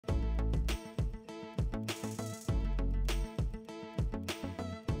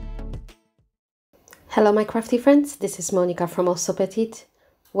Hello my crafty friends, this is Monica from Allsewpetite.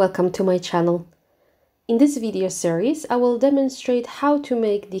 Welcome to my channel. In this video series I will demonstrate how to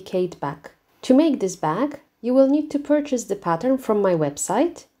make the Kate bag. To make this bag you will need to purchase the pattern from my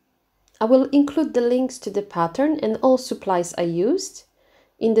website. I will include the links to the pattern and all supplies I used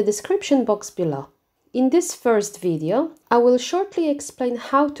in the description box below. In this first video I will shortly explain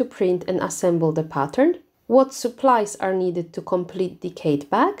how to print and assemble the pattern, what supplies are needed to complete the Kate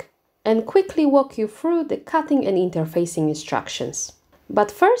bag, and quickly walk you through the cutting and interfacing instructions.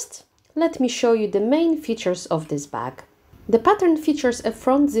 But first, let me show you the main features of this bag. The pattern features a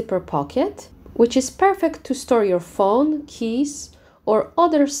front zipper pocket, which is perfect to store your phone, keys, or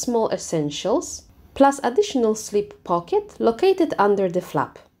other small essentials, plus additional slip pocket located under the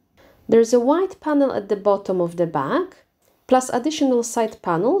flap. There's a white panel at the bottom of the bag, plus additional side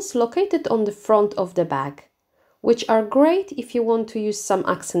panels located on the front of the bag, which are great if you want to use some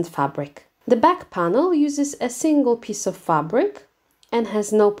accent fabric. The back panel uses a single piece of fabric and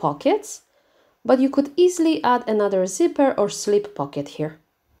has no pockets, but you could easily add another zipper or slip pocket here.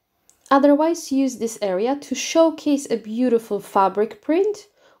 Otherwise, use this area to showcase a beautiful fabric print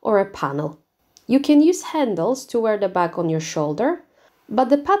or a panel. You can use handles to wear the bag on your shoulder, but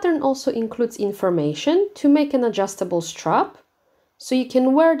the pattern also includes information to make an adjustable strap, so you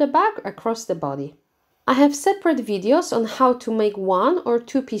can wear the bag across the body. I have separate videos on how to make one or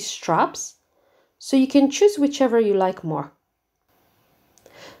two-piece straps, so you can choose whichever you like more.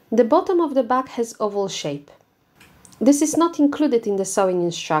 The bottom of the bag has oval shape. This is not included in the sewing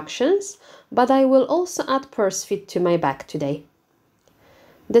instructions, but I will also add purse fit to my bag today.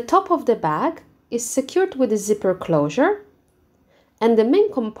 The top of the bag is secured with a zipper closure, and the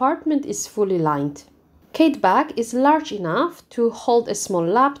main compartment is fully lined. Kate bag is large enough to hold a small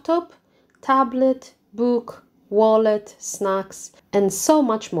laptop, tablet, book, wallet, snacks, and so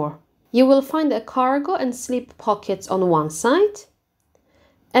much more. You will find a cargo and slip pockets on one side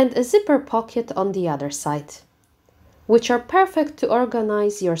and a zipper pocket on the other side, which are perfect to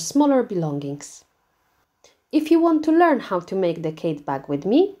organize your smaller belongings. If you want to learn how to make the Kate bag with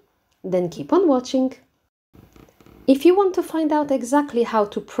me, then keep on watching. If you want to find out exactly how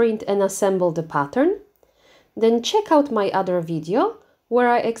to print and assemble the pattern, then check out my other video where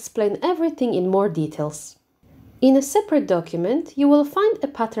I explain everything in more details. In a separate document, you will find a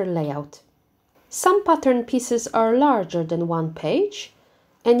pattern layout. Some pattern pieces are larger than one page,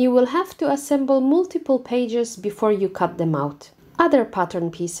 and you will have to assemble multiple pages before you cut them out. Other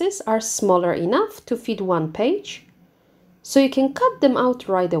pattern pieces are smaller enough to fit one page, so you can cut them out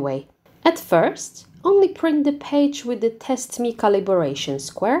right away. At first, only print the page with the Test Me calibration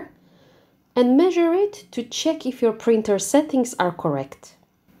square and measure it to check if your printer settings are correct.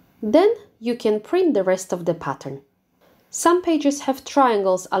 Then you can print the rest of the pattern. Some pages have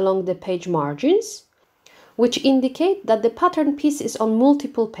triangles along the page margins, which indicate that the pattern piece is on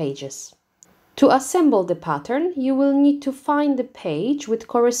multiple pages. To assemble the pattern, you will need to find the page with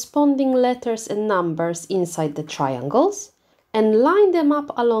corresponding letters and numbers inside the triangles and line them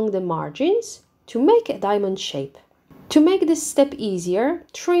up along the margins to make a diamond shape. To make this step easier,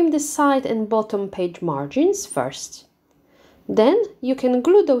 trim the side and bottom page margins first. Then you can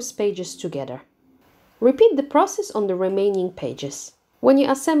glue those pages together. Repeat the process on the remaining pages. When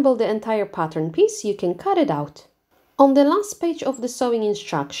you assemble the entire pattern piece, you can cut it out. On the last page of the sewing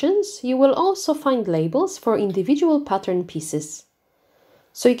instructions, you will also find labels for individual pattern pieces.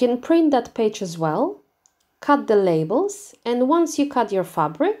 So you can print that page as well, cut the labels, and once you cut your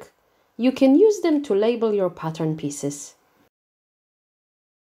fabric, you can use them to label your pattern pieces.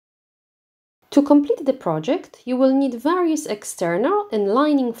 To complete the project, you will need various external and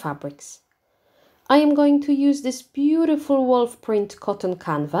lining fabrics. I am going to use this beautiful wolf print cotton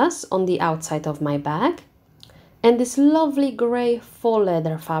canvas on the outside of my bag and this lovely grey faux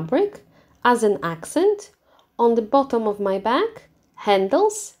leather fabric as an accent on the bottom of my bag,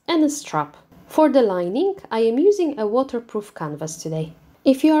 handles and a strap. For the lining, I am using a waterproof canvas today.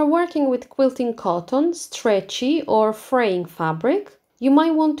 If you are working with quilting cotton, stretchy or fraying fabric, you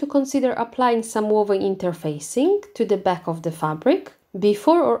might want to consider applying some woven interfacing to the back of the fabric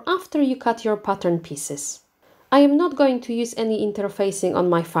before or after you cut your pattern pieces. I am not going to use any interfacing on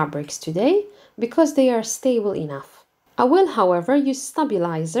my fabrics today because they are stable enough. I will, however, use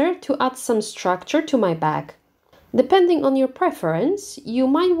stabilizer to add some structure to my bag. Depending on your preference, you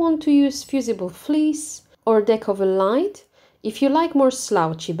might want to use fusible fleece or Decovel Light if you like more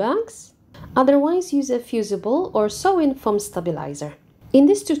slouchy bags. Otherwise, use a fusible or sew-in foam stabilizer. In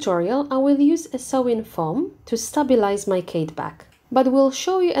this tutorial, I will use a sew-in foam to stabilize my Kate bag, but will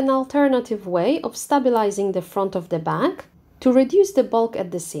show you an alternative way of stabilizing the front of the bag to reduce the bulk at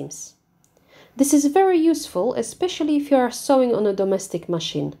the seams. This is very useful, especially if you are sewing on a domestic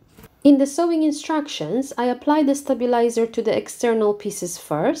machine. In the sewing instructions, I apply the stabilizer to the external pieces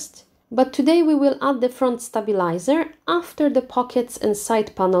first, but today we will add the front stabilizer after the pockets and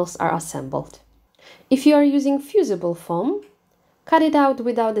side panels are assembled. If you are using fusible foam, cut it out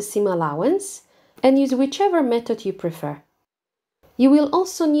without the seam allowance and use whichever method you prefer. You will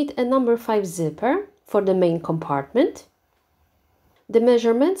also need a number 5 zipper for the main compartment. The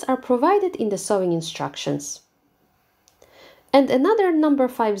measurements are provided in the sewing instructions. And another number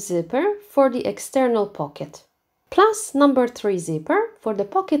 5 zipper for the external pocket, plus number 3 zipper for the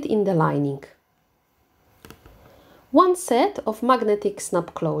pocket in the lining. One set of magnetic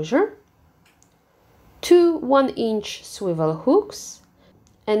snap closure, 2 1-inch swivel hooks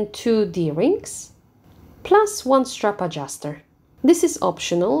and 2 D-rings, plus 1 strap adjuster. This is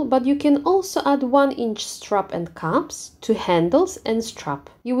optional, but you can also add 1-inch strap and caps to handles and strap.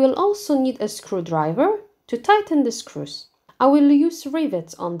 You will also need a screwdriver to tighten the screws. I will use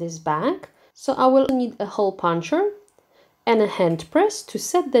rivets on this bag, so I will need a hole puncher and a hand press to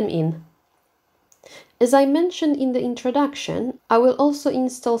set them in. As I mentioned in the introduction, I will also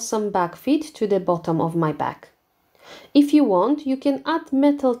install some bag feet to the bottom of my bag. If you want, you can add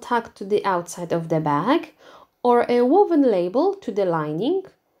metal tag to the outside of the bag or a woven label to the lining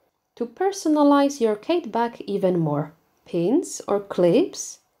to personalize your Kate bag even more. Pins or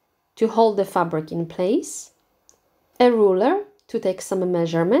clips to hold the fabric in place, a ruler to take some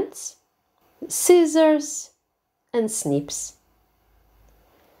measurements, scissors and snips.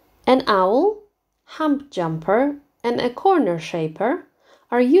 An owl, hump jumper and a corner shaper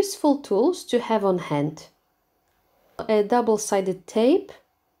are useful tools to have on hand. A double-sided tape,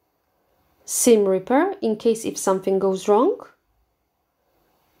 seam ripper in case if something goes wrong,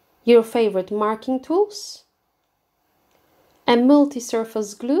 your favorite marking tools, a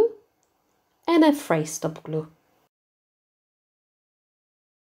multi-surface glue and a fray stop glue.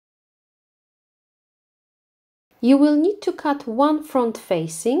 You will need to cut one front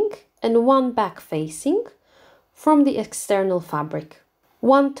facing and one back facing from the external fabric,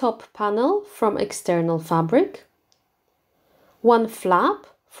 one top panel from external fabric, one flap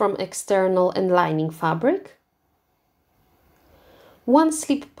from external and lining fabric, one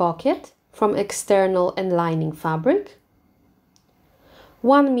slip pocket from external and lining fabric,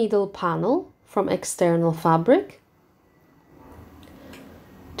 one middle panel from external fabric,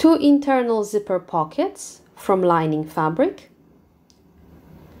 2 internal zipper pockets from lining fabric,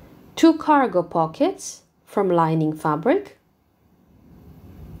 2 cargo pockets from lining fabric,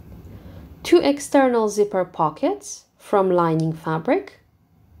 2 external zipper pockets from lining fabric,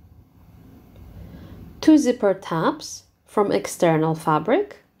 2 zipper tabs from external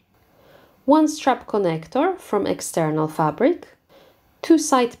fabric, 1 strap connector from external fabric, 2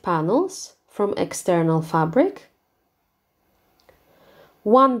 side panels from external fabric,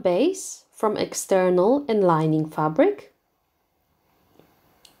 1 base from external and lining fabric,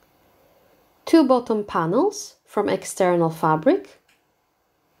 2 bottom panels from external fabric,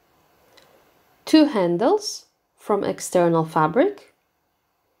 2 handles from external fabric,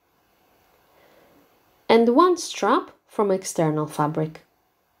 and 1 strap from external fabric.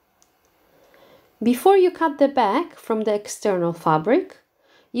 Before you cut the bag from the external fabric,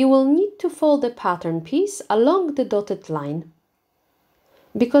 you will need to fold the pattern piece along the dotted line,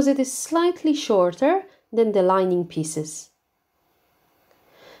 because it is slightly shorter than the lining pieces.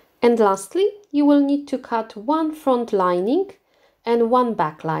 And lastly, you will need to cut 1 front lining and 1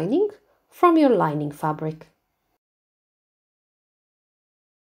 back lining from your lining fabric.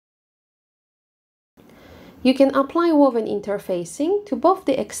 You can apply woven interfacing to both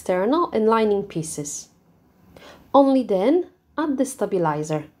the external and lining pieces. Only then add the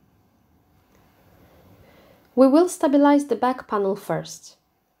stabilizer. We will stabilize the back panel first.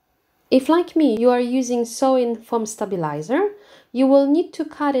 If, like me, you are using sew-in foam stabilizer, you will need to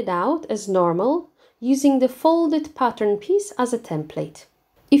cut it out as normal, using the folded pattern piece as a template.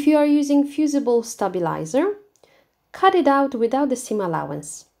 If you are using fusible stabilizer, cut it out without the seam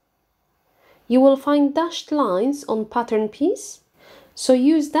allowance. You will find dashed lines on pattern piece, so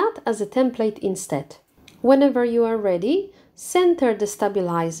use that as a template instead. Whenever you are ready, center the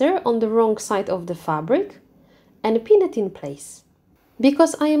stabilizer on the wrong side of the fabric and pin it in place.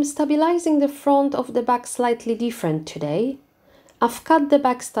 Because I am stabilizing the front of the bag slightly different today, I've cut the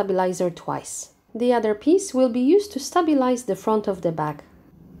back stabilizer twice. The other piece will be used to stabilize the front of the bag.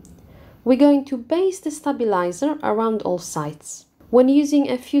 We're going to base the stabilizer around all sides. When using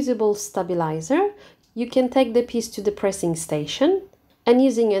a fusible stabilizer, you can take the piece to the pressing station and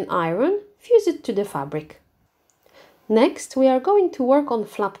using an iron, fuse it to the fabric. Next, we are going to work on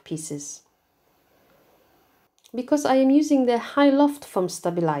flap pieces. because I am using the high loft foam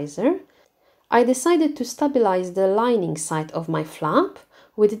stabilizer, I decided to stabilize the lining side of my flap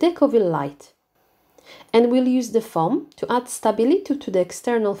with Decovil Light, and we'll use the foam to add stability to the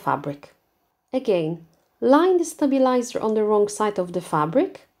external fabric. Again, line the stabilizer on the wrong side of the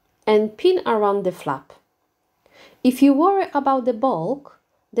fabric and pin around the flap. If you worry about the bulk,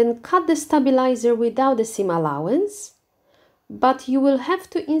 then cut the stabilizer without the seam allowance, but you will have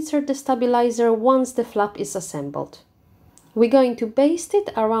to insert the stabilizer once the flap is assembled. We're going to baste it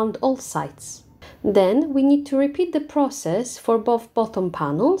around all sides. Then we need to repeat the process for both bottom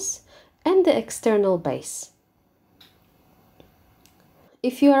panels and the external base.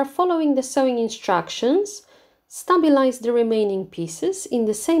 If you are following the sewing instructions, stabilize the remaining pieces in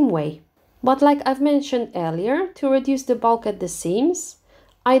the same way. But like I've mentioned earlier, to reduce the bulk at the seams,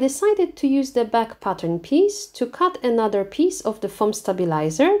 I decided to use the back pattern piece to cut another piece of the foam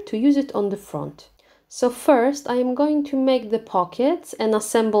stabilizer to use it on the front. So first I am going to make the pockets and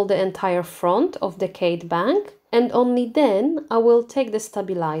assemble the entire front of the Kate bag, and only then I will take the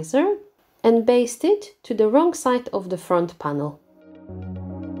stabilizer and baste it to the wrong side of the front panel.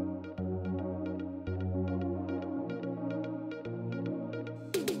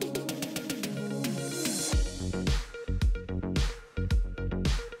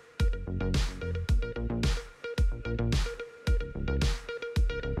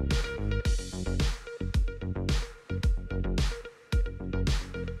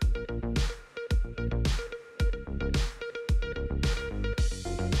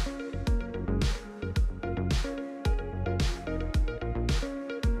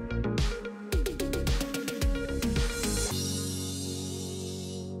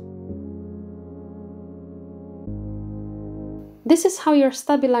 This is how your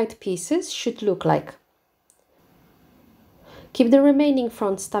stabilized pieces should look like. Keep the remaining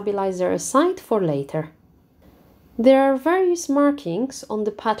front stabilizer aside for later. There are various markings on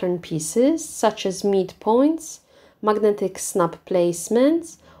the pattern pieces, such as midpoints, magnetic snap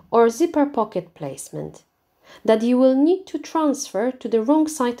placements, or zipper pocket placement, that you will need to transfer to the wrong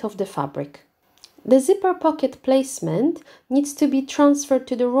side of the fabric. The zipper pocket placement needs to be transferred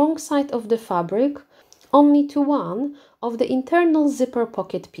to the wrong side of the fabric only to one of the internal zipper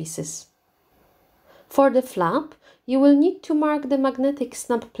pocket pieces. For the flap, you will need to mark the magnetic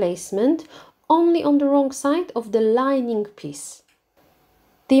snap placement only on the wrong side of the lining piece.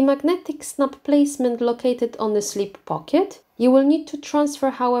 The magnetic snap placement located on the slip pocket, you will need to transfer,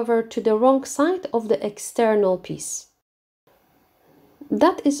 however, to the wrong side of the external piece.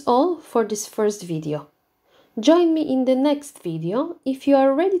 That is all for this first video. Join me in the next video if you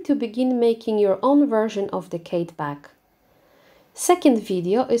are ready to begin making your own version of the Kate bag. Second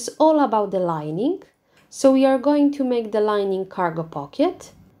video is all about the lining, so we are going to make the lining cargo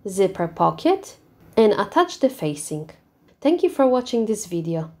pocket, zipper pocket, and attach the facing. Thank you for watching this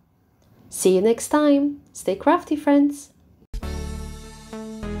video. See you next time. Stay crafty, friends!